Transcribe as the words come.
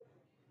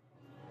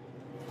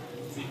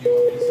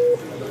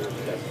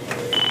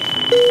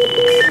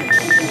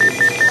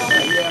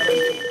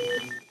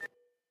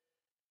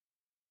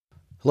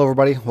Hello,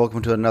 everybody.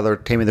 Welcome to another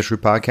Taming the Shrew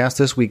podcast.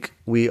 This week,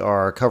 we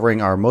are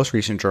covering our most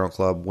recent journal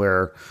club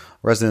where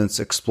residents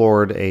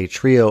explored a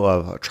trio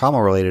of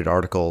trauma-related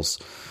articles.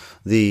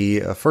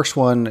 The first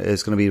one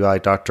is going to be by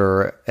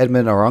Dr.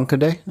 Edmond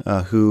Aronkade,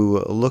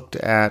 who looked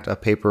at a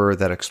paper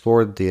that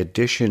explored the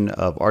addition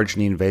of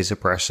arginine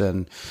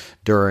vasopressin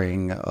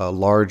during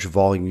large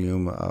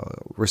volume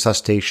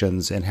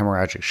resuscitations in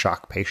hemorrhagic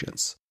shock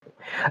patients.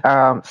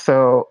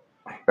 So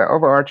the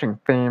overarching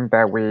theme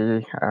that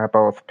we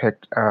both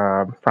picked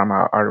from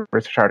our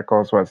research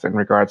articles was in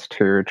regards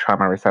to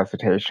trauma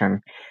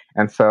resuscitation.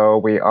 And so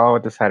we all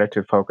decided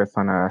to focus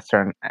on a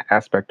certain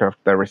aspect of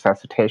the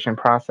resuscitation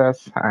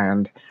process.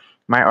 And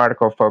my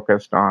article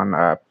focused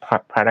on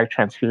product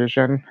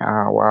transfusion,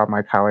 while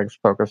my colleagues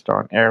focused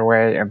on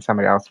airway, and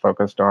somebody else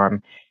focused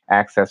on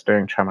access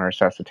during trauma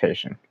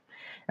resuscitation.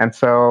 And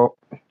so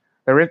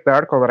the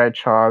article that I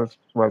chose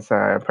was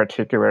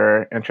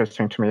particular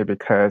interesting to me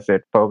because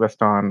it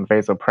focused on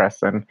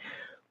vasopressin,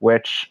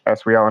 which,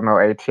 as we all know,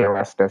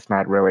 ATLS does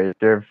not really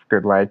give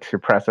good light to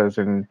presses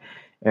in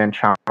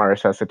trauma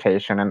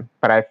resuscitation.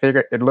 But I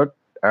figured it looked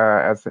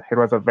as it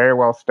was a very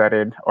well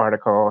studied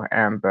article,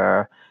 and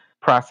the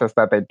process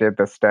that they did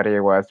the study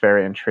was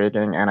very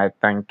intriguing, and I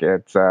think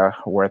it's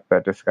worth the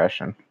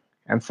discussion.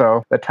 And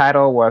so the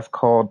title was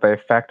called The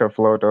Effect of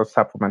Low Dose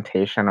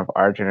Supplementation of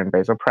Arginine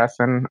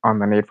Vasopressin on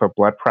the Need for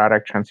Blood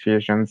Product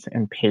Transfusions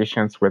in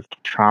Patients with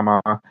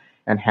Trauma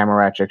and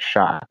Hemorrhagic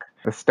Shock.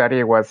 The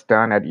study was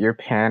done at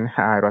UPenn.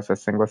 It was a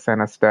single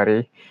center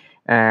study.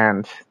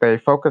 And they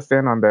focused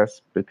in on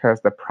this because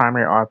the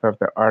primary author of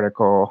the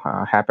article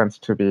happens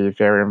to be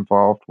very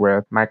involved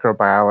with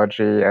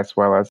microbiology as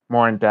well as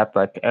more in-depth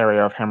like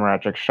area of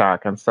hemorrhagic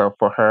shock. And so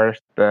for her,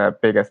 the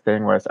biggest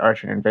thing was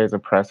arginine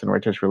vasopressin,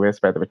 which is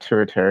released by the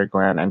pituitary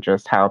gland, and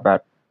just how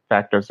that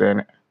factors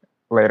in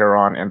later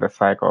on in the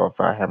cycle of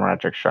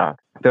hemorrhagic shock.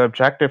 The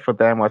objective for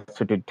them was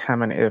to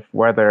determine if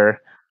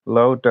whether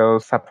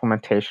low-dose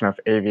supplementation of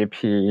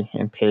AVP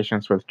in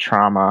patients with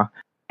trauma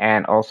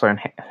and also in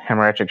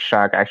hemorrhagic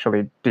shock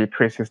actually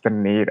decreases the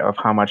need of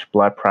how much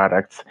blood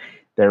products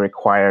they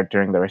require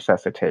during the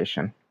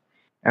resuscitation.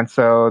 And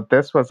so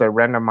this was a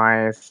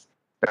randomized,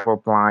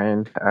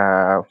 double-blind,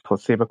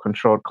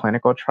 placebo-controlled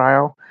clinical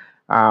trial,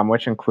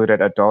 which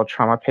included adult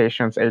trauma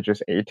patients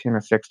ages 18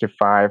 to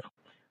 65,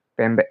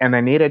 and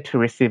they needed to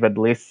receive at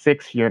least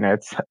 6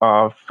 units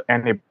of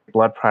any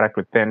blood product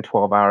within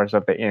 12 hours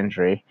of the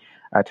injury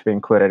to be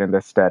included in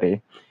this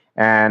study.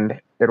 And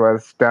it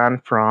was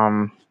done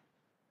from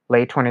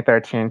late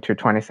 2013 to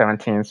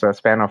 2017, so a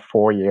span of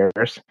 4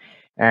 years.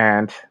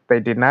 And they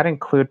did not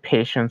include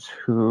patients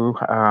who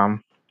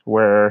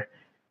were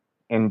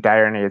in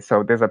dire need.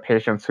 So these are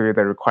patients who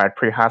either required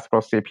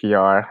pre-hospital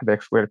CPR, they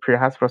excluded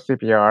pre-hospital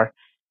CPR,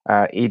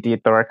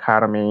 ED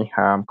thoracotomy,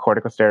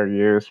 corticosteroid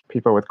use,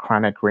 people with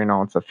chronic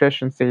renal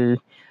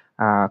insufficiency,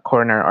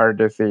 coronary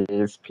artery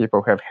disease,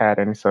 people who have had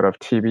any sort of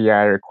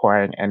TBI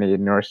requiring any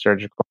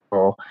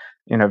neurosurgical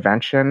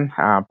intervention,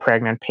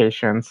 pregnant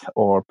patients,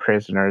 or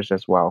prisoners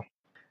as well.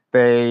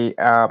 They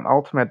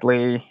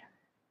ultimately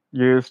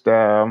used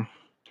a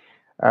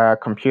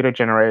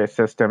computer-generated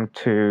system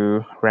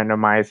to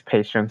randomize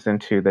patients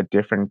into the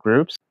different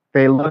groups.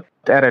 They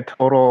looked at a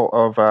total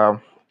of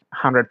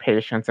 100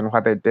 patients, and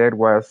what they did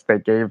was they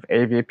gave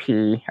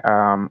AVP,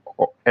 an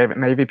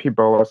AVP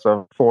bolus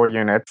of 4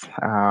 units,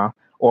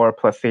 or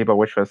placebo,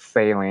 which was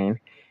saline,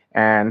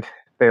 and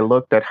they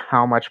looked at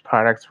how much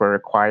products were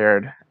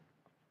required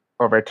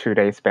over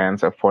 2-day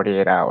spans of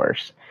 48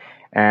 hours,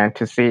 and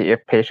to see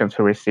if patients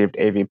who received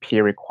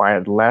AVP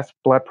required less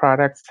blood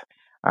products,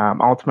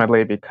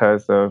 ultimately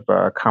because of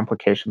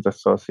complications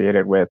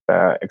associated with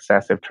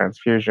excessive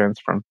transfusions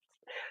from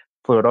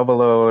fluid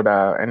overload,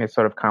 any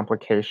sort of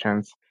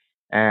complications.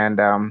 And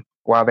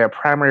while their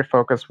primary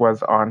focus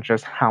was on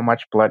just how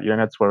much blood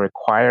units were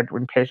required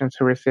in patients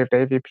who received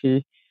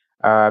AVP,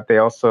 they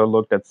also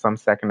looked at some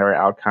secondary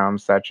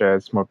outcomes such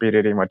as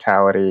morbidity,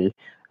 mortality,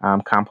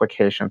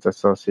 complications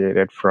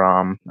associated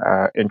from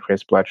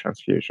increased blood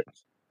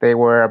transfusions. They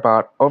were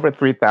about over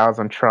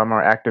 3,000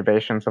 trauma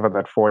activations over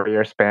that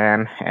 4-year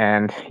span,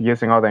 and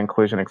using all the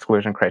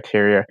inclusion-exclusion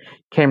criteria,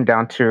 came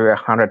down to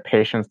 100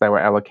 patients that were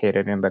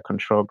allocated in the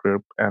control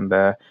group and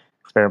the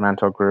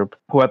experimental group.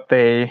 What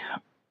they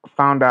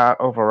found out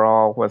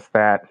overall was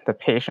that the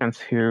patients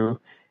who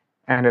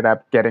ended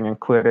up getting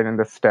included in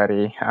the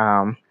study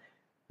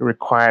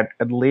required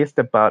at least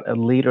about a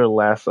liter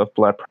less of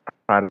blood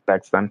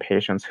products than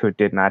patients who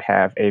did not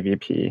have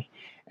AVP.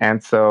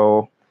 And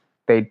so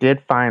they did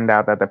find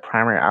out that the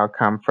primary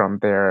outcome from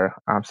their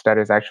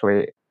studies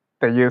actually,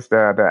 they used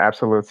the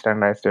absolute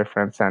standardized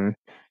difference and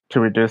to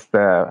reduce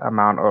the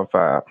amount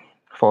of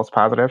false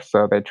positives.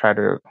 So they tried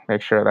to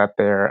make sure that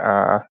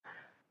their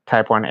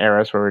type 1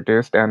 errors were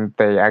reduced, and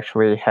they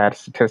actually had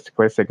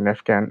statistically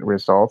significant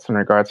results in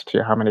regards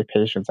to how many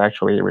patients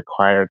actually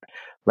required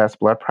less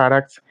blood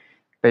products.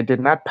 They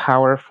did not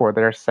power for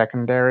their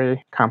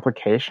secondary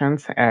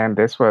complications, and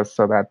this was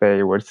so that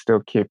they would still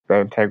keep the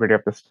integrity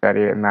of the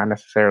study and not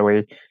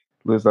necessarily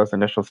lose those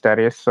initial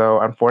studies. So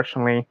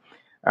unfortunately,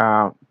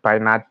 by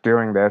not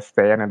doing this,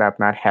 they ended up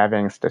not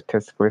having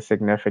statistically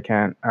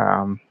significant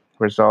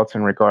results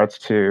in regards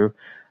to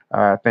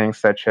things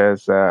such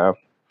as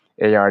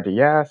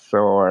ARDS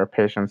or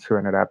patients who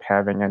ended up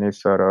having any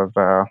sort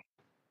of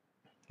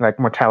like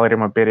mortality,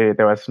 morbidity.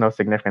 There was no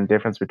significant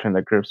difference between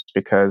the groups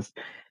because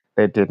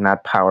they did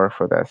not power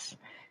for this.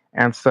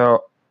 And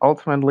so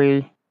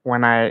ultimately,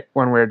 when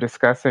we're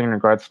discussing in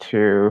regards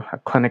to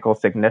clinical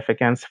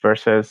significance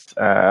versus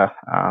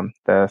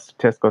the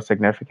statistical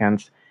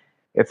significance,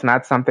 it's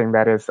not something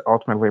that is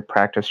ultimately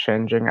practice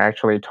changing. I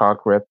actually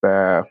talked with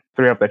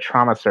three of the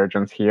trauma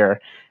surgeons here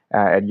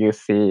at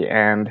UC,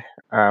 and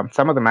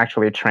some of them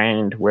actually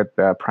trained with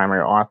the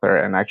primary author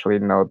and actually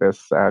know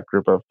this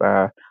group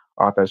of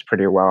authors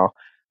pretty well.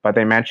 But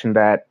they mentioned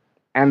that,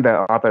 and the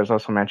authors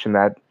also mentioned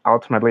that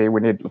ultimately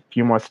we need a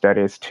few more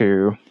studies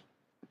to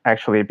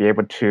actually be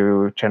able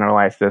to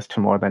generalize this to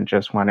more than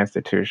just one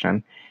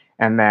institution.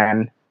 And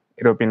then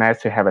it would be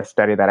nice to have a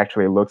study that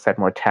actually looks at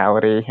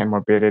mortality and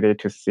morbidity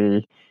to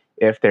see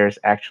if there's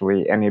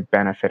actually any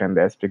benefit in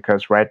this,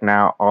 because right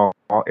now all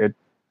it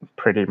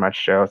pretty much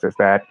shows is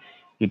that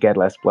you get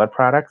less blood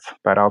products,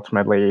 but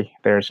ultimately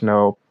there's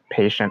no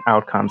patient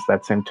outcomes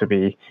that seem to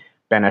be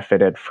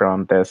benefited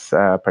from this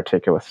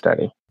particular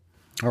study.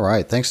 All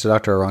right. Thanks to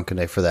Dr.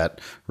 Arankine for that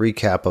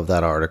recap of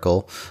that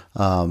article.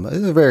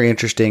 It's a very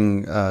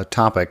interesting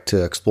topic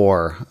to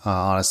explore,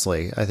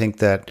 honestly. I think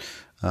that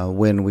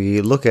when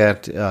we look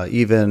at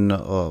even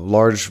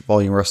large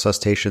volume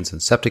resuscitations in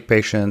septic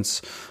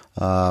patients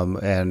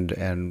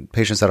and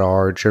patients that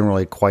are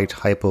generally quite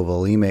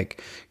hypovolemic,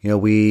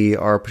 we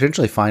are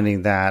potentially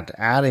finding that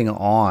adding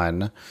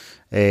on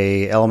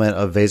a element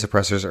of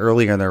vasopressors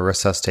earlier in their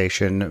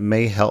resuscitation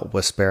may help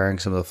with sparing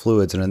some of the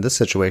fluids, and in this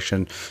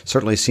situation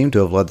certainly seem to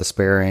have led the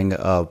sparing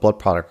of blood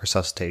product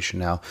resuscitation.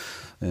 Now,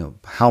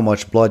 how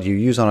much blood you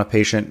use on a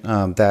patient,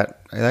 that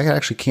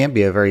actually can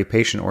be a very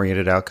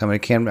patient-oriented outcome. It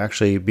can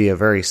actually be a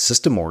very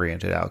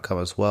system-oriented outcome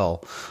as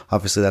well.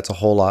 Obviously, that's a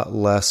whole lot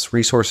less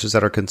resources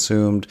that are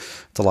consumed.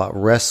 It's a lot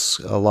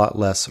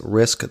less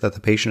risk that the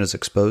patient is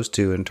exposed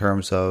to in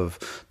terms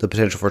of the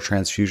potential for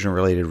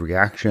transfusion-related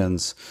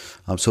reactions.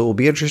 So it will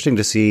be interesting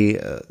to see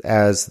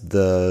as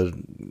the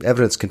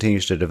evidence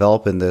continues to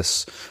develop in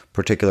this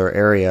particular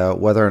area,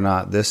 whether or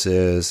not this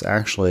is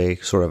actually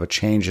sort of a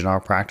change in our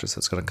practice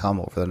that's going to come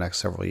over the next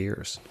several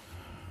years.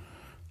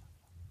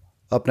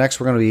 Up next,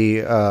 we're going to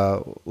be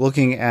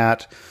looking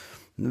at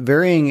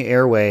varying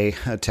airway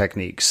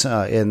techniques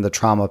in the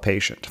trauma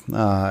patient,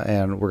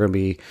 and we're going to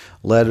be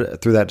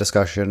led through that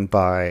discussion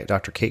by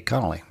Dr. Kate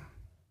Connolly.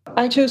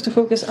 I chose to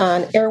focus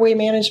on airway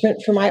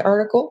management for my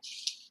article,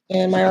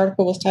 and my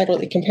article was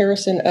titled "A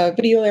Comparison of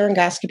Video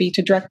Laryngoscopy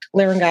to Direct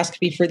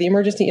Laryngoscopy for the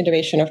Emergency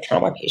Intubation of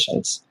Trauma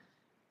Patients."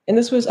 And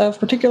this was of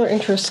particular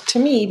interest to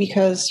me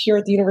because here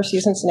at the University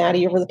of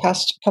Cincinnati, over the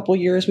past couple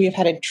of years, we have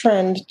had a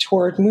trend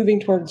toward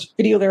moving towards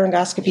video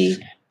laryngoscopy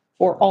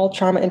for all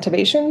trauma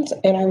intubations.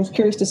 And I was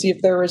curious to see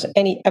if there was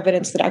any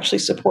evidence that actually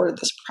supported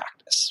this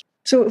practice.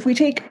 So if we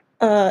take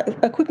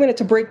a quick minute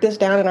to break this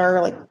down in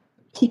our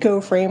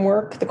PICO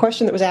framework, the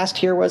question that was asked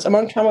here was,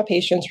 among trauma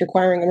patients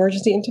requiring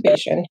emergency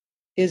intubation,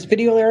 is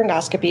video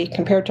laryngoscopy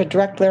compared to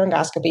direct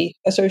laryngoscopy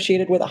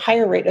associated with a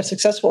higher rate of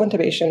successful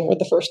intubation with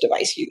the first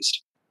device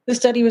used? This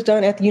study was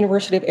done at the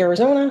University of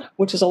Arizona,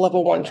 which is a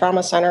level 1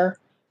 trauma center.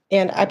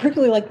 And I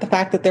particularly like the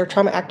fact that their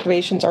trauma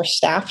activations are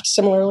staffed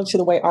similarly to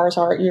the way ours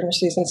are at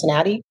University of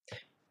Cincinnati.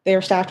 They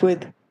are staffed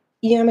with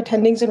EM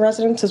attendings in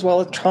residence as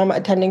well as trauma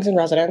attendings in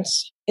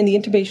residence. And the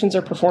intubations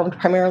are performed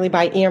primarily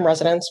by EM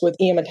residents with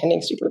EM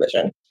attending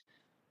supervision.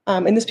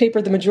 In this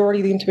paper, the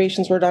majority of the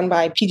intubations were done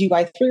by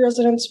PGY3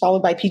 residents,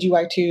 followed by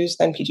PGY2s,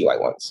 then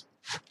PGY1s.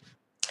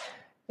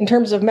 In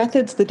terms of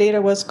methods, the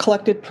data was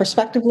collected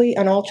prospectively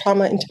on all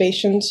trauma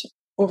intubations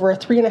over a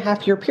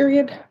 3.5-year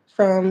period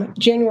from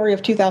January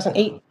of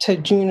 2008 to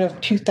June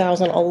of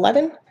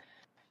 2011.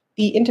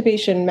 The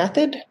intubation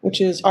method, which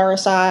is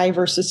RSI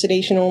versus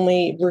sedation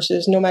only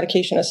versus no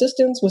medication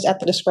assistance, was at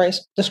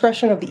the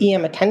discretion of the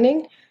EM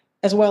attending,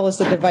 as well as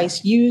the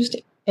device used,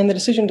 and the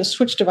decision to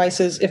switch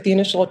devices if the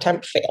initial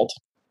attempt failed.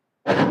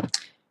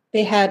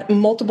 They had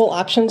multiple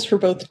options for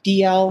both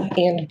DL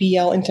and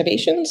BL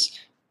intubations.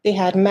 They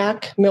had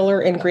Mac, Miller,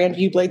 and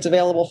Grandview blades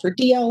available for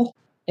DL,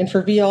 and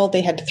for VL,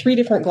 they had 3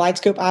 different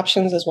GlideScope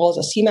options as well as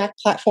a CMAC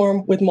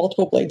platform with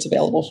multiple blades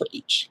available for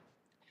each.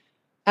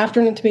 After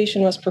an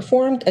intubation was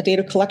performed, a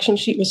data collection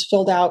sheet was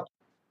filled out,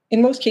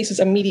 in most cases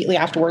immediately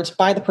afterwards,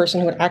 by the person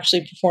who had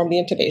actually performed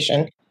the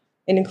intubation,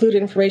 and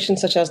included information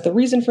such as the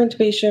reason for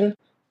intubation,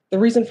 the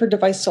reason for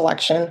device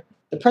selection,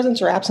 the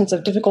presence or absence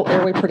of difficult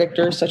airway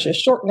predictors such as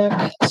short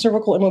neck,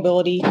 cervical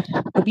immobility,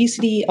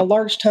 obesity, a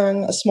large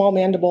tongue, a small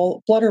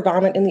mandible, blood or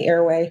vomit in the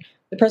airway,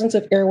 the presence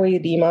of airway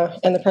edema,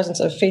 and the presence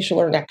of facial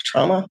or neck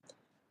trauma,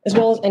 as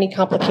well as any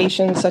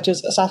complications such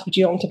as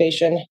esophageal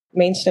intubation,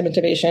 main stem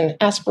intubation,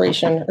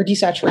 aspiration, or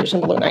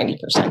desaturation below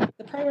 90%.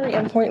 The primary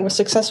endpoint was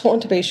successful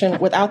intubation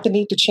without the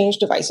need to change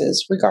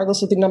devices,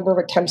 regardless of the number of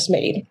attempts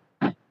made.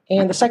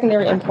 And the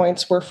secondary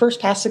endpoints were first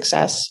pass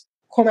success,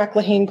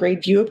 Cormack-Lehane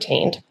grade view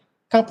obtained,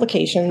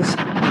 complications,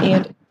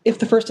 and if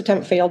the first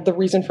attempt failed, the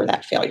reason for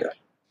that failure.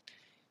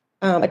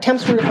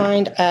 Attempts were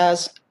defined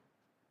as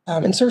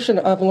insertion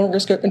of a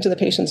laryngoscope into the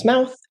patient's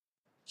mouth.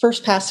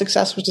 First pass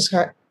success was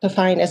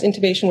defined as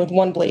intubation with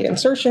one blade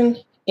insertion,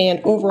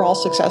 and overall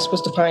success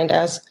was defined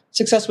as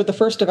success with the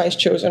first device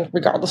chosen,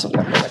 regardless of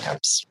number of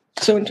attempts.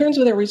 So in terms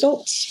of their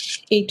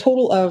results, a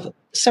total of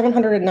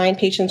 709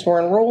 patients were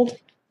enrolled.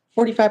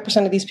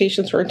 45% of these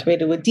patients were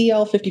intubated with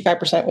DL,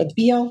 55% with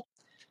VL.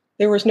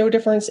 There was no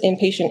difference in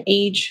patient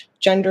age,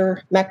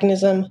 gender,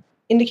 mechanism,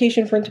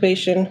 indication for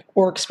intubation,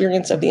 or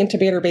experience of the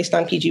intubator based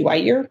on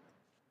PGY year.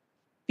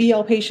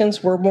 VL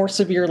patients were more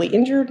severely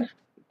injured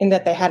in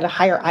that they had a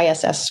higher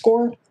ISS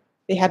score,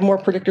 they had more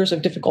predictors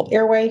of difficult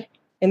airway,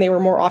 and they were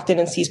more often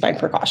in C-spine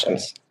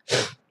precautions.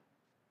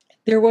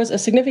 There was a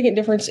significant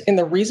difference in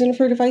the reason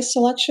for device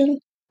selection.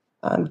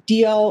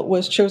 DL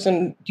was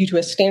chosen due to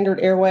a standard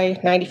airway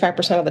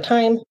 95% of the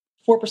time,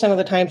 4% of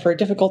the time for a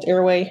difficult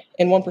airway,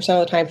 and 1%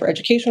 of the time for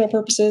educational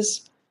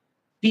purposes.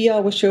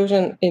 VL was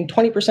chosen in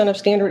 20% of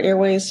standard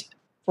airways,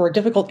 for a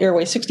difficult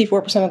airway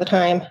 64% of the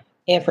time,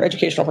 and for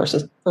educational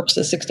purposes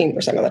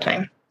 16% of the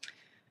time.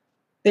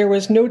 There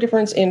was no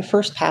difference in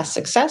first pass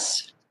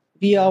success.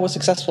 VL was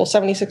successful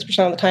 76%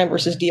 of the time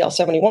versus DL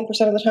 71%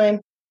 of the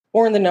time,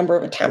 or in the number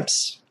of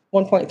attempts,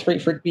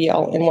 1.3 for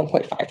VL and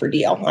 1.5 for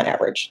DL on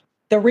average.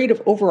 The rate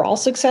of overall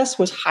success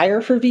was higher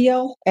for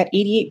VL at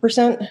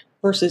 88%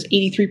 versus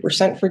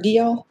 83% for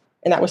DL,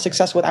 and that was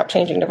success without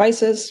changing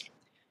devices.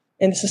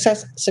 And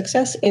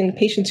success in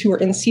patients who were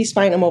in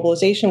C-spine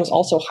immobilization was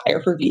also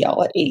higher for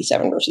VL at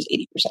 87 versus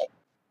 80%.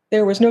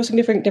 There was no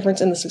significant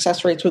difference in the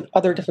success rates with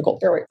other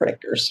difficult airway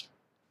predictors.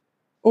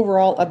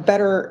 Overall, a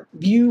better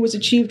view was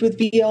achieved with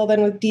VL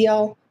than with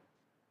DL.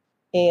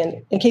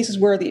 And in cases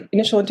where the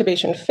initial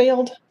intubation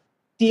failed,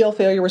 DL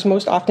failure was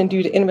most often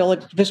due to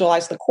inability to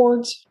visualize the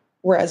cords,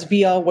 whereas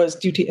VL was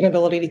due to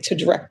inability to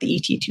direct the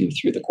ET tube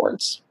through the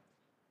cords.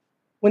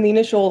 When the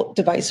initial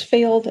device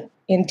failed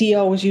and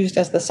DL was used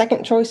as the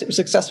second choice, it was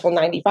successful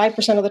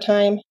 95% of the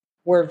time,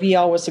 where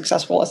VL was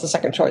successful as the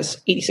second choice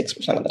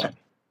 86% of the time.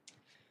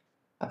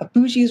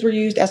 Bougies were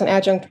used as an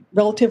adjunct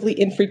relatively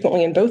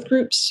infrequently in both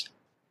groups,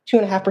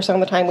 2.5% of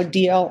the time with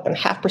DL and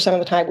 0.5% of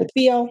the time with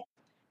VL.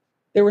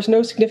 There was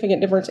no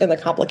significant difference in the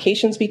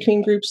complications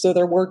between groups, though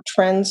there were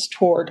trends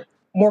toward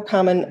more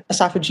common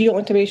esophageal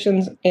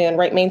intubations and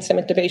right mainstem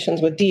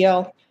intubations with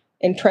DL,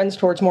 and trends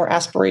towards more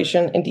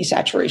aspiration and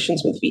desaturations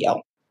with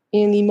VL.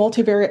 In the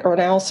multivariate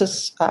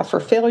analysis for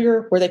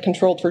failure, where they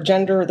controlled for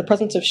gender, the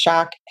presence of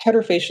shock,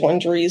 heterofacial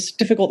injuries,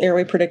 difficult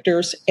airway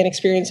predictors, and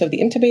experience of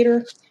the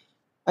intubator,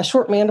 a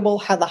short mandible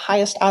had the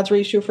highest odds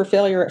ratio for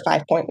failure at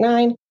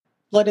 5.9,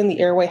 blood in the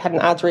airway had an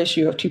odds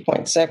ratio of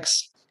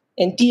 2.6,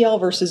 and DL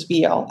versus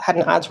VL had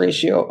an odds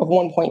ratio of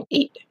 1.8,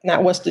 and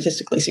that was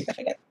statistically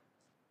significant.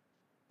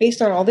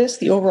 Based on all this,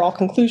 the overall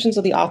conclusions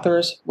of the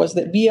authors was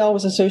that VL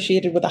was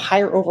associated with a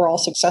higher overall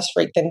success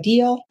rate than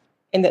DL,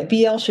 and that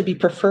VL should be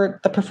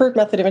the preferred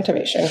method of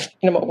intubation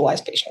in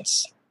immobilized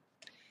patients.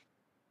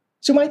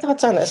 So my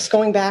thoughts on this,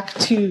 going back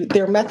to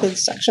their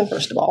methods section,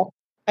 first of all,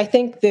 I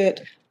think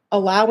that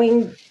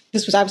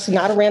this was obviously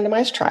not a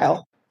randomized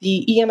trial.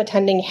 The EM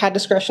attending had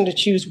discretion to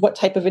choose what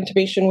type of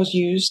intubation was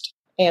used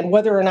and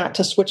whether or not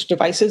to switch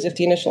devices if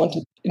the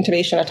initial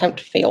intubation attempt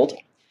failed.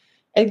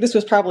 I think this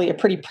was probably a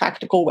pretty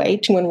practical way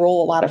to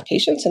enroll a lot of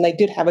patients, and they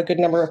did have a good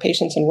number of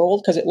patients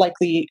enrolled because it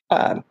likely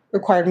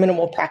required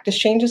minimal practice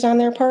changes on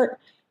their part.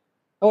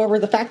 However,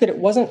 the fact that it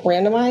wasn't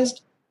randomized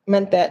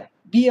meant that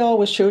VL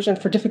was chosen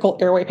for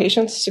difficult airway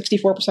patients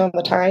 64% of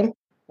the time,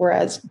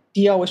 whereas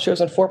DL was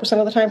chosen 4%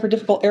 of the time for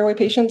difficult airway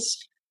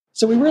patients.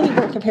 So we really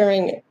weren't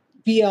comparing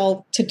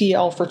VL to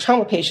DL for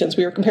trauma patients.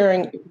 We were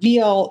comparing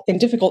VL in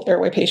difficult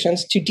airway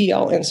patients to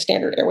DL in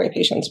standard airway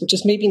patients, which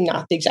is maybe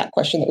not the exact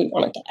question that we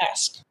wanted to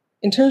ask.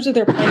 In terms of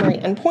their primary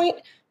endpoint,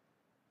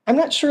 I'm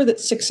not sure that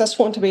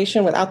successful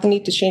intubation without the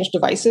need to change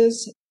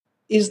devices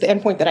is the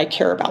endpoint that I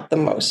care about the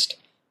most.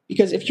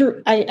 Because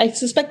I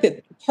suspect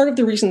that part of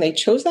the reason they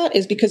chose that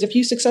is because if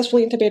you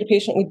successfully intubate a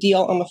patient with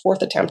DL on the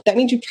fourth attempt, that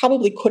means you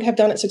probably could have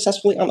done it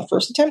successfully on the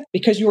first attempt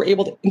because you were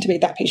able to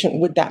intubate that patient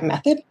with that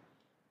method.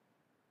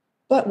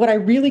 But what I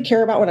really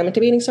care about when I'm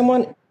intubating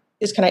someone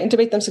is, can I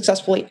intubate them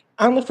successfully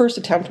on the first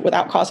attempt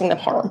without causing them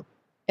harm?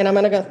 And I'm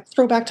going to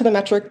throw back to the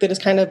metric that has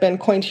kind of been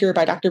coined here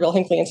by Dr. Bill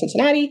Hinckley in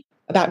Cincinnati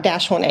about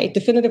DASH1A,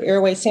 definitive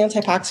airway sans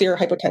hypoxia or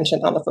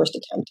hypotension on the first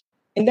attempt.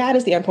 And that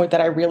is the endpoint that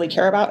I really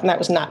care about, and that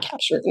was not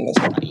captured in this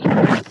study.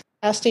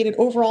 As stated,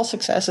 overall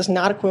success is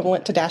not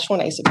equivalent to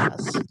DASH1A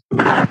success.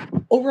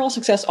 Overall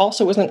success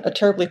also isn't a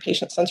terribly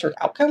patient-centered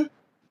outcome.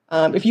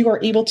 If you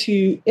are able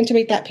to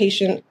intubate that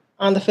patient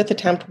on the fifth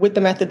attempt with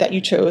the method that you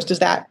chose, does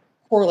that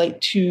correlate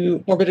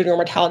to morbidity or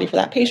mortality for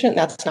that patient?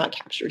 That's not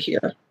captured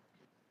here.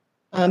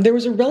 There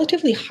was a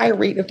relatively high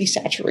rate of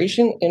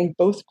desaturation in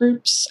both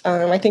groups.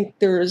 I think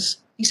there's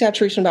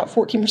desaturation about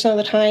 14% of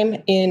the time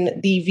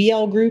in the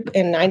VL group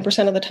and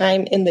 9% of the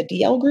time in the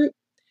DL group.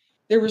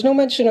 There was no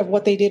mention of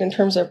what they did in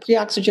terms of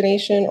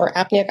pre-oxygenation or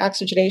apneic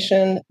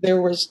oxygenation.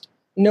 There was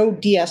no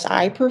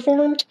DSI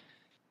performed.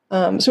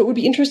 So it would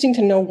be interesting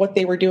to know what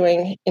they were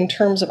doing in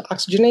terms of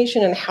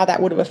oxygenation and how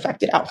that would have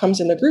affected outcomes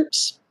in the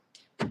groups.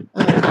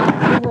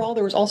 Overall,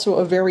 there was also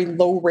a very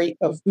low rate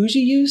of bougie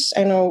use.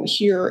 I know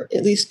here,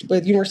 at least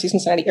with University of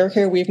Cincinnati Air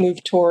Care, we've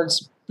moved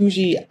towards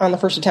bougie on the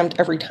first attempt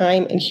every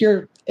time. And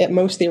here, at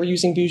most, they were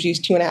using bougies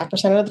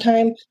 2.5% of the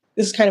time.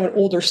 This is kind of an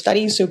older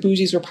study, so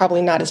bougies were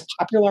probably not as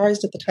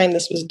popularized at the time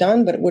this was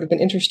done, but it would have been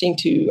interesting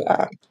to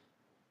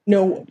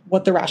know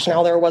what the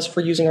rationale there was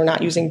for using or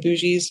not using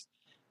bougies.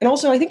 And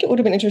also, I think it would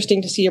have been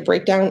interesting to see a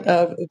breakdown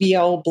of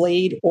VL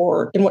blade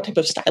or in what type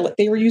of stylet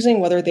they were using,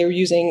 whether they were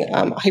using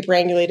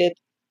hyperangulated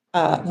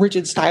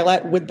rigid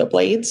stylet with the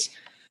blades.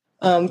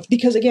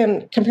 Because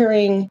again,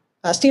 comparing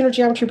a standard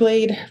geometry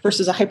blade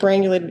versus a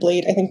hyperangulated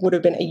blade, I think would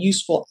have been a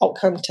useful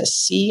outcome to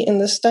see in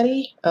this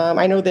study.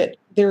 I know that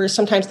there is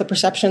sometimes the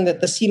perception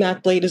that the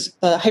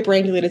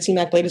hyperangulated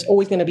CMAC blade is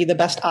always going to be the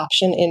best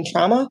option in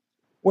trauma,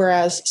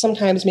 whereas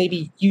sometimes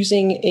maybe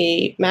using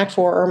a MAC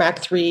 4 or MAC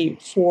 3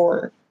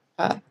 for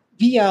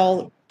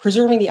VL,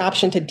 preserving the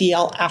option to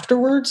DL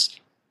afterwards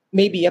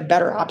may be a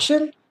better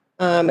option.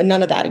 And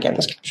none of that, again,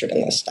 was captured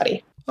in this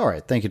study. All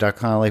right. Thank you, Dr.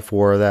 Connolly,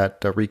 for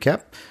that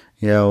recap.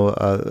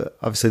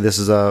 Obviously, this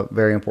is a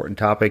very important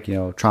topic.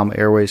 Trauma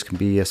airways can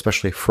be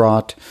especially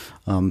fraught.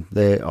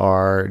 They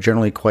are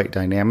generally quite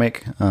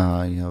dynamic.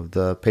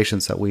 The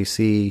patients that we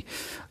see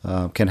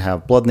can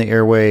have blood in the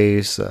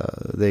airways.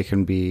 They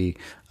can be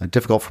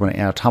difficult from an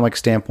anatomic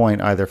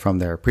standpoint, either from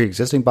their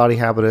pre-existing body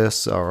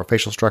habitus or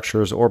facial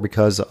structures, or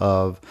because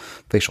of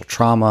facial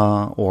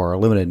trauma or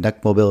limited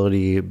neck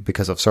mobility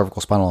because of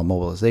cervical spinal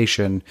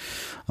immobilization,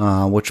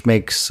 which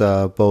makes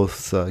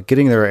both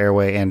getting their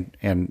airway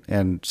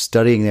and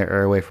studying their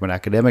airway from an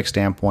academic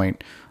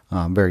standpoint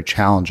very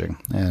challenging.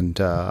 And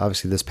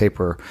obviously this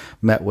paper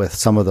met with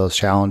some of those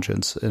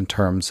challenges in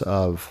terms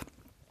of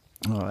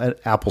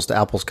apples to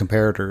apples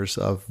comparators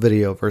of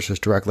video versus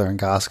direct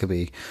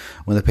laryngoscopy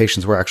when the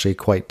patients were actually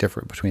quite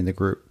different between the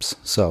groups.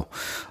 So,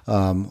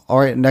 all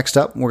right, next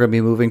up, we're going to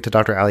be moving to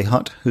Dr. Ali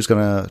Hunt, who's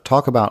going to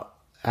talk about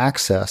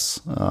access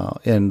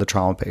in the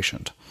trauma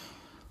patient.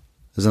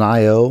 Is an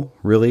IO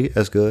really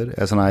as good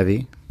as an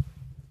IV,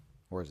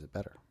 or is it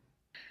better?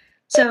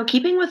 So,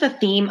 keeping with the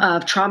theme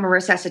of trauma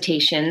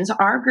resuscitations,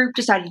 our group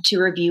decided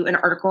to review an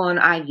article on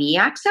IV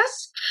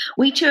access.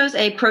 We chose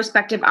a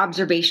prospective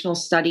observational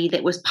study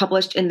that was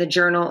published in the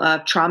Journal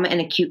of Trauma and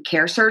Acute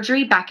Care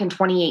Surgery back in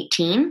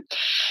 2018.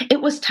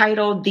 It was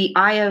titled "The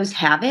IOs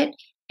Have It: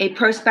 A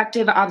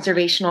Prospective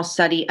Observational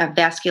Study of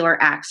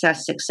Vascular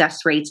Access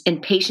Success Rates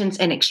in Patients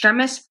in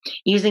Extremis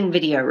Using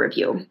Video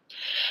Review."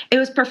 It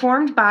was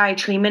performed by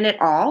Treeman et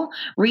al.,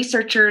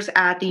 researchers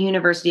at the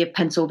University of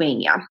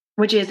Pennsylvania,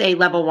 which is a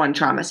level 1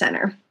 trauma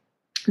center.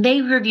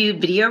 They reviewed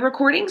video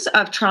recordings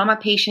of trauma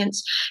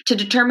patients to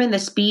determine the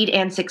speed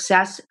and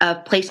success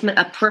of placement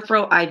of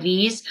peripheral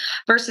IVs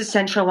versus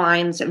central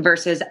lines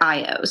versus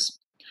IOs.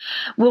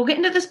 We'll get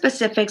into the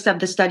specifics of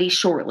the study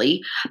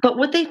shortly, but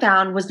what they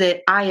found was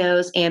that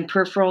IOs and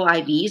peripheral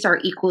IVs are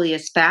equally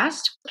as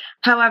fast.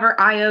 However,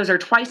 IOs are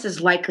twice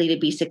as likely to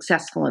be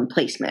successful in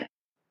placement.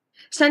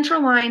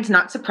 Central lines,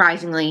 not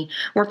surprisingly,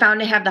 were found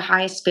to have the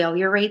highest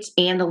failure rates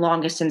and the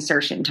longest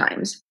insertion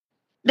times.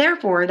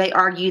 Therefore, they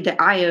argued that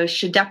IOs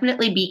should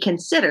definitely be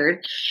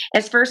considered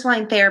as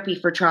first-line therapy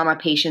for trauma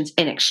patients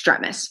in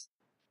extremis.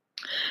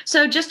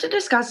 So just to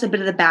discuss a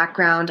bit of the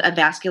background of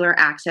vascular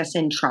access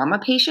in trauma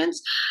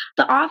patients,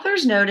 the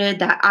authors noted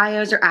that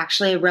IOs are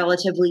actually a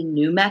relatively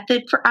new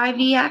method for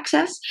IV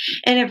access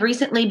and have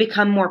recently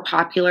become more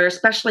popular,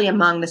 especially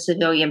among the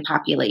civilian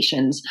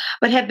populations,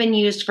 but have been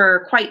used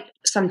for quite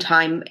some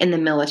time in the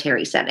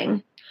military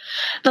setting.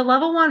 The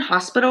level 1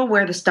 hospital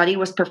where the study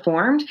was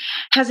performed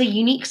has a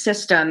unique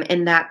system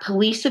in that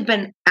police have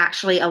been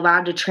actually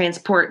allowed to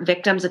transport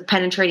victims of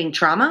penetrating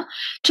trauma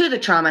to the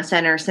trauma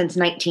center since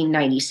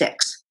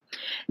 1996.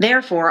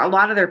 Therefore, a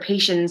lot of their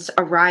patients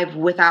arrive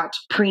without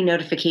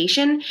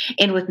pre-notification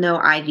and with no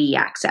IV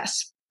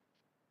access.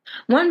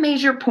 One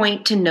major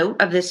point to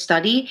note of this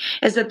study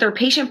is that their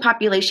patient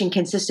population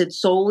consisted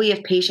solely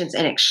of patients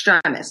in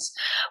extremis,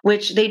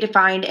 which they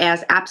defined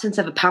as absence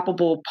of a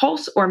palpable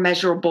pulse or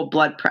measurable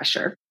blood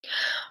pressure.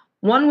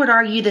 One would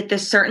argue that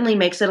this certainly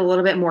makes it a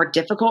little bit more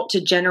difficult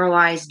to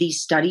generalize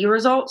these study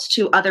results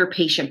to other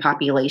patient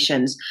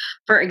populations,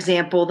 for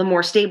example, the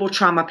more stable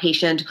trauma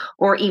patient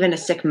or even a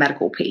sick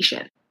medical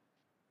patient.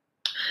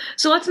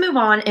 So let's move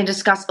on and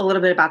discuss a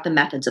little bit about the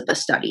methods of the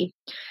study.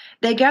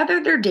 They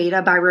gathered their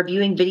data by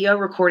reviewing video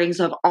recordings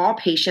of all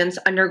patients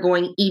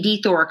undergoing ED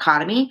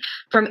thoracotomy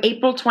from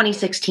April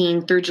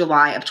 2016 through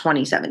July of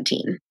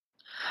 2017.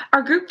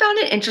 Our group found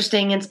it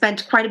interesting and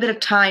spent quite a bit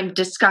of time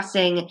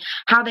discussing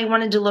how they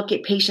wanted to look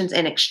at patients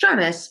in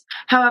extremis,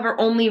 however,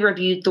 only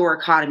reviewed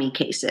thoracotomy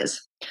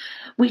cases.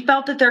 We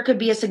felt that there could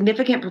be a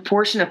significant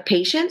proportion of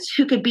patients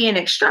who could be in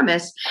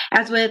extremis,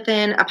 as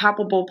within a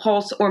palpable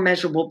pulse or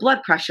measurable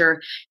blood pressure,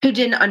 who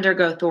didn't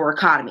undergo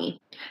thoracotomy.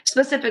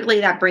 Specifically,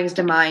 that brings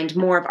to mind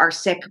more of our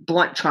sick,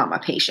 blunt trauma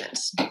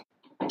patients.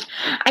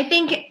 I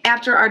think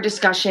after our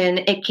discussion,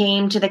 it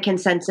came to the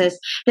consensus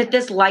that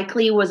this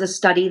likely was a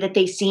study that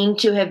they seemed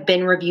to have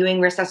been reviewing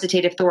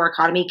resuscitative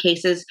thoracotomy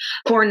cases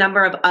for a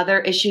number of other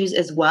issues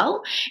as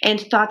well, and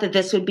thought that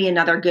this would be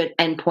another good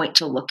endpoint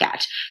to look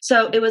at.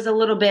 So it was a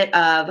little bit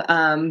of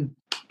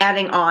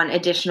adding on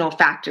additional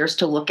factors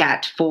to look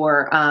at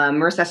for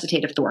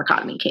resuscitative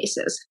thoracotomy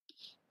cases.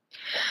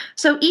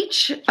 So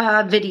each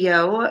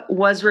video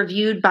was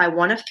reviewed by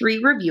one of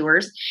 3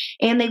 reviewers,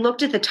 and they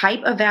looked at the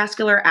type of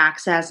vascular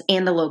access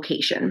and the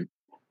location.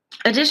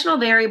 Additional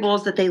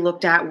variables that they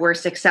looked at were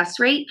success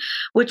rate,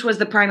 which was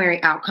the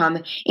primary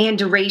outcome, and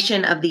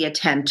duration of the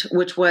attempt,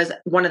 which was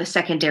one of the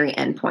secondary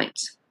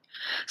endpoints.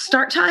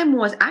 Start time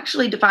was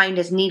actually defined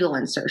as needle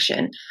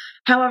insertion.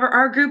 However,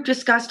 our group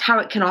discussed how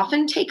it can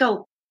often take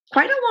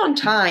quite a long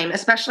time,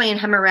 especially in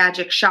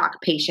hemorrhagic shock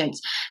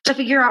patients, to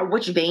figure out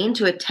which vein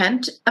to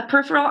attempt a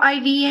peripheral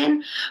IV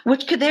in,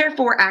 which could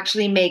therefore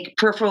actually make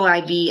peripheral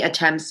IV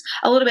attempts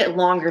a little bit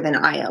longer than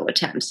IO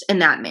attempts in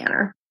that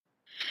manner.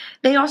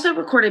 They also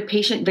recorded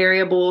patient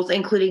variables,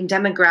 including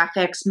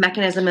demographics,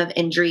 mechanism of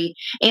injury,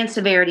 and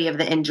severity of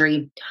the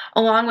injury,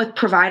 along with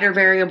provider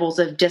variables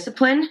of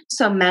discipline,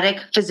 so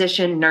medic,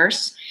 physician,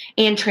 nurse,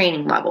 and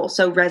training level,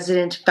 so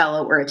resident,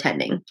 fellow, or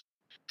attending.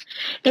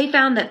 They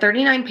found that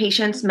 39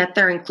 patients met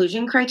their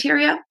inclusion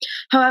criteria.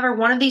 However,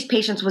 one of these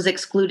patients was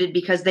excluded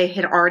because they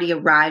had already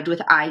arrived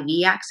with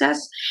IV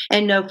access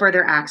and no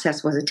further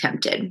access was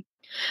attempted.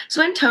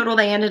 So in total,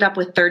 they ended up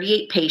with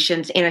 38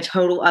 patients and a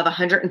total of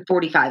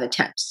 145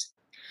 attempts.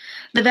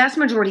 The vast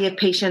majority of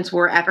patients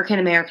were African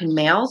American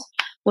males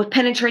with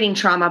penetrating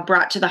trauma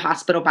brought to the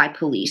hospital by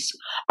police,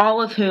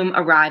 all of whom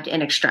arrived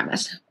in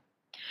extremis.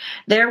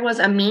 There was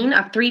a mean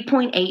of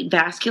 3.8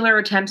 vascular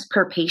attempts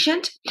per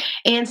patient,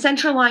 and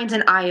central lines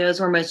and IOs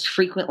were most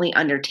frequently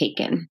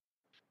undertaken.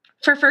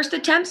 For first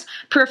attempts,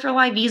 peripheral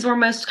IVs were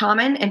most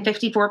common in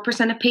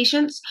 54% of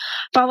patients,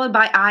 followed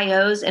by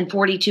IOs in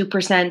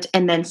 42%,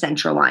 and then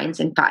central lines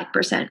in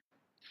 5%.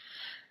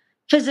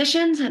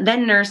 Physicians,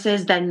 then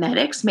nurses, then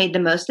medics made the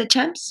most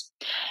attempts.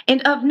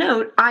 And of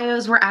note,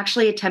 IOs were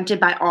actually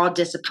attempted by all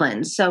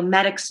disciplines, so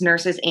medics,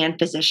 nurses, and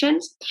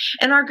physicians.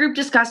 And our group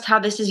discussed how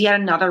this is yet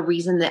another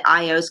reason that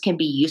IOs can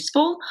be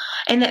useful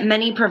and that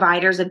many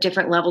providers of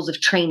different levels of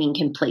training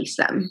can place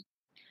them.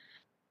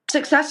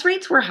 Success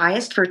rates were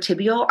highest for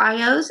tibial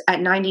IOs at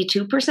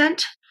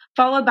 92%,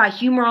 followed by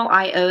humeral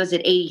IOs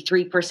at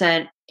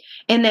 83%.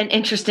 And then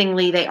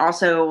interestingly, they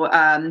also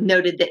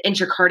noted that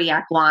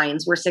intracardiac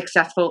lines were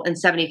successful in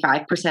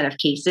 75% of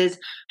cases.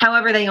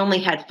 However, they only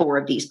had 4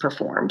 of these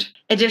performed.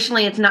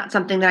 Additionally, it's not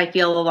something that I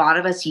feel a lot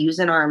of us use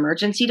in our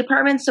emergency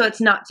department, so it's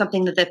not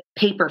something that the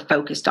paper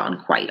focused on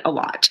quite a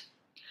lot.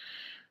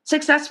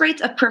 Success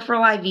rates of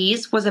peripheral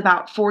IVs was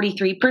about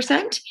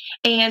 43%,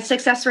 and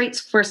success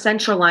rates for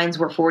central lines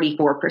were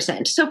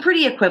 44%, so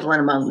pretty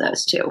equivalent among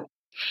those two.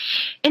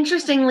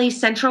 Interestingly,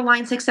 central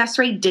line success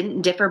rate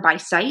didn't differ by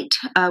site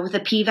with a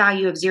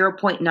p-value of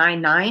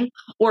 0.99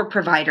 or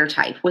provider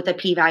type with a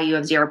p-value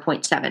of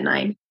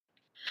 0.79.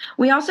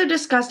 We also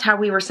discussed how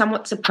we were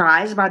somewhat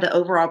surprised by the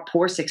overall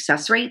poor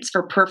success rates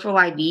for peripheral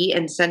IV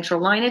and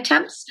central line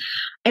attempts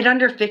at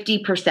under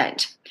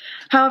 50%.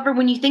 However,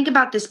 when you think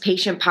about this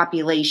patient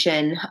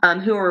population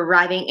who are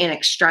arriving in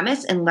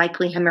extremis and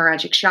likely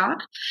hemorrhagic shock,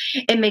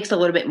 it makes a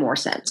little bit more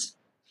sense.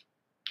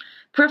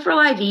 Peripheral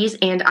IVs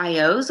and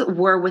IOs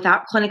were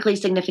without clinically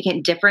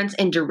significant difference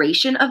in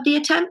duration of the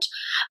attempt,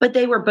 but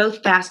they were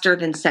both faster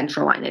than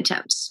central line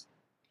attempts.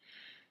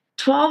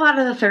 12 out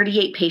of the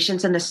 38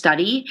 patients in the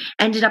study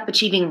ended up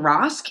achieving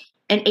ROSC,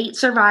 and 8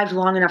 survived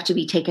long enough to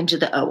be taken to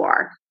the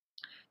OR.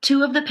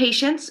 2 of the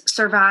patients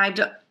survived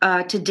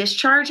to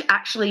discharge,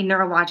 actually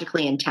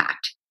neurologically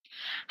intact.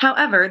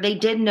 However, they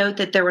did note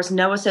that there was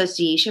no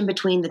association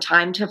between the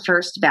time to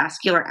first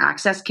vascular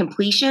access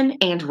completion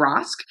and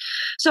ROSC.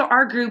 So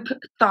our group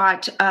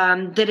thought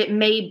that it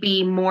may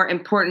be more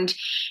important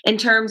in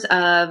terms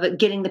of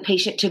getting the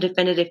patient to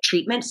definitive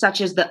treatment,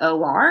 such as the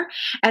OR,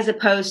 as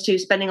opposed to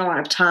spending a lot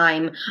of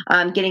time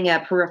getting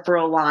a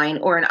peripheral line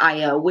or an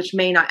IO, which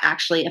may not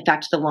actually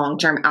affect the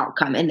long-term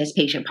outcome in this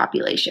patient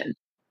population.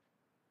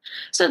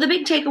 So the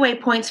big takeaway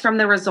points from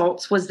the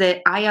results was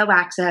that IO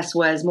access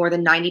was more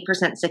than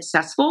 90%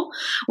 successful,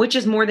 which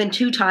is more than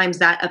 2 times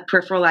that of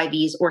peripheral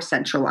IVs or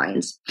central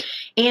lines,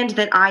 and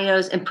that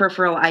IOs and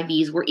peripheral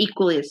IVs were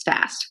equally as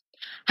fast.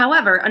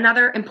 However,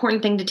 another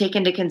important thing to take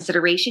into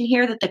consideration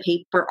here that the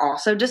paper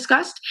also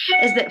discussed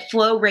is that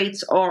flow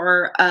rates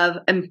are of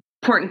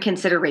important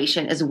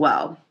consideration as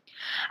well.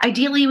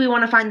 Ideally, we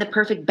want to find the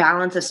perfect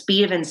balance of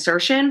speed of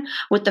insertion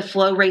with the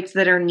flow rates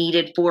that are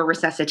needed for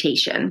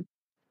resuscitation.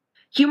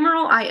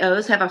 Humeral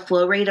IOs have a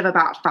flow rate of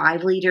about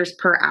 5 liters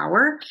per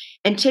hour,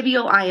 and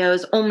tibial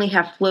IOs only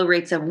have flow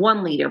rates of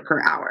 1 liter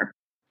per hour.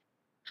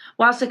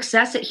 While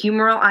success at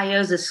humeral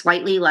IOs is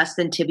slightly less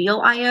than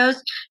tibial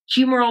IOs,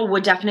 humeral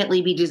would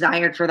definitely be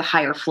desired for the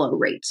higher flow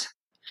rates.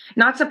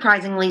 Not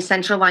surprisingly,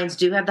 central lines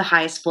do have the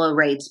highest flow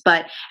rates,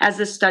 but as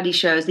this study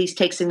shows, these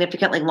take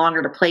significantly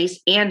longer to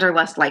place and are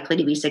less likely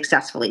to be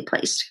successfully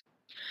placed.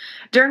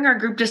 During our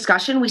group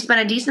discussion, we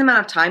spent a decent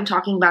amount of time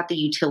talking about the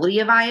utility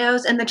of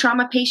IOs in the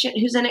trauma patient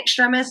who's in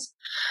extremis.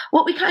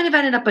 What we kind of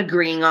ended up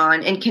agreeing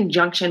on in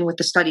conjunction with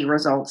the study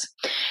results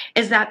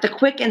is that the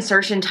quick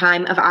insertion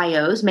time of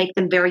IOs make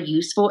them very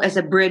useful as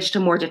a bridge to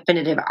more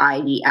definitive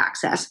IV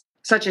access,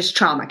 such as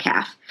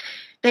TraumaCath.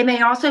 They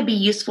may also be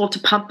useful to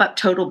pump up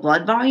total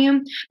blood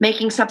volume,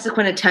 making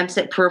subsequent attempts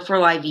at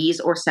peripheral IVs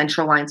or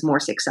central lines more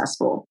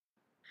successful.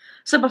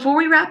 So before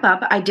we wrap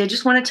up, I did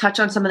just want to touch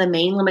on some of the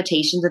main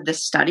limitations of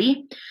this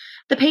study.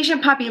 The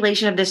patient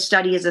population of this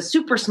study is a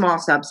super small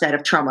subset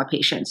of trauma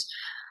patients,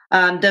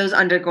 those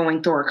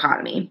undergoing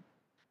thoracotomy.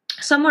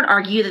 Some would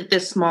argue that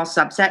this small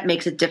subset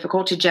makes it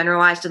difficult to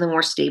generalize to the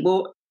more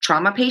stable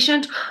trauma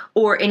patient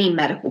or any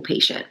medical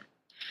patient.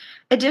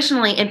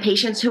 Additionally, in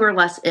patients who are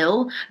less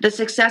ill, the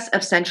success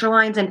of central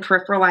lines and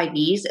peripheral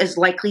IVs is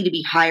likely to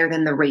be higher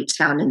than the rates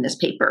found in this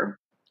paper.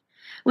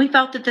 We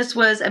felt that this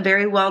was a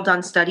very well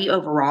done study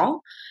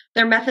overall.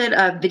 Their method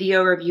of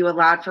video review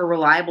allowed for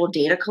reliable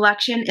data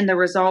collection, and the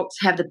results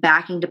have the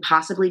backing to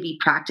possibly be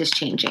practice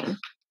changing.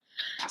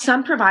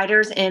 Some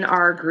providers in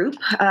our group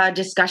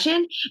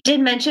discussion did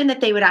mention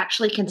that they would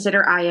actually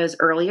consider IOs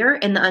earlier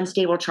in the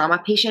unstable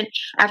trauma patient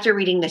after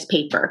reading this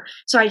paper.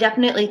 So I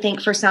definitely think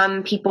for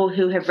some people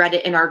who have read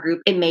it in our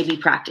group, it may be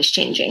practice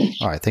changing.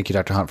 All right. Thank you,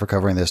 Dr. Hunt, for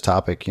covering this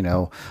topic.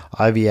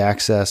 IV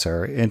access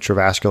or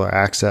intravascular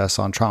access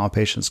on trauma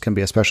patients can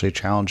be especially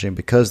challenging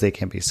because they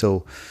can be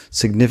so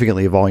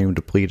significantly volume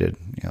depleted,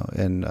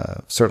 and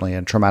certainly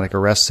in traumatic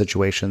arrest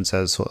situations,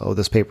 as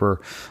this paper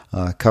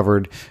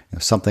covered,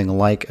 something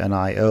like an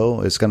IO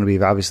is going to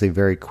be obviously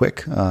very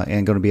quick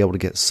and going to be able to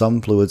get some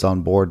fluids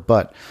on board,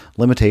 but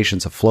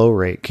limitations of flow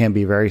rate can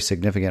be very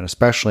significant,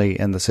 especially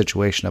in the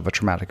situation of a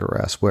traumatic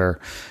arrest where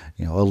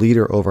a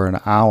liter over an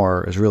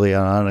hour is really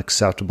an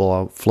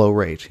unacceptable flow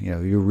rate.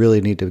 You really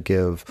need to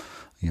give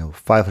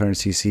 500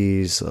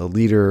 cc's, a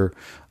liter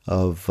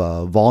of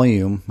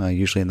volume,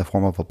 usually in the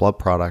form of a blood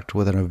product,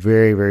 within a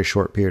very, very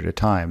short period of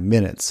time,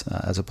 minutes,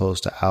 as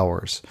opposed to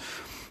hours.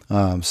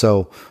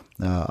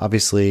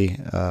 Obviously,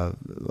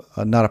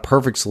 not a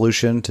perfect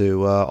solution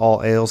to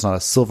all ails, not a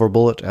silver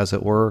bullet, as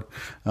it were,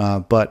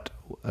 but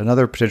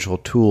another potential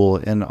tool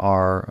in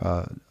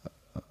our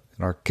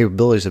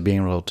capabilities of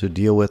being able to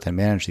deal with and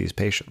manage these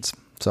patients.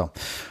 So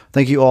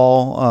thank you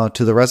all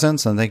to the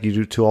residents, and thank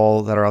you to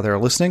all that are out there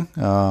listening.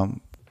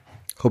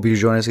 Hope you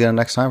join us again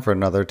next time for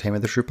another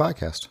Taming the Shrew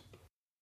podcast.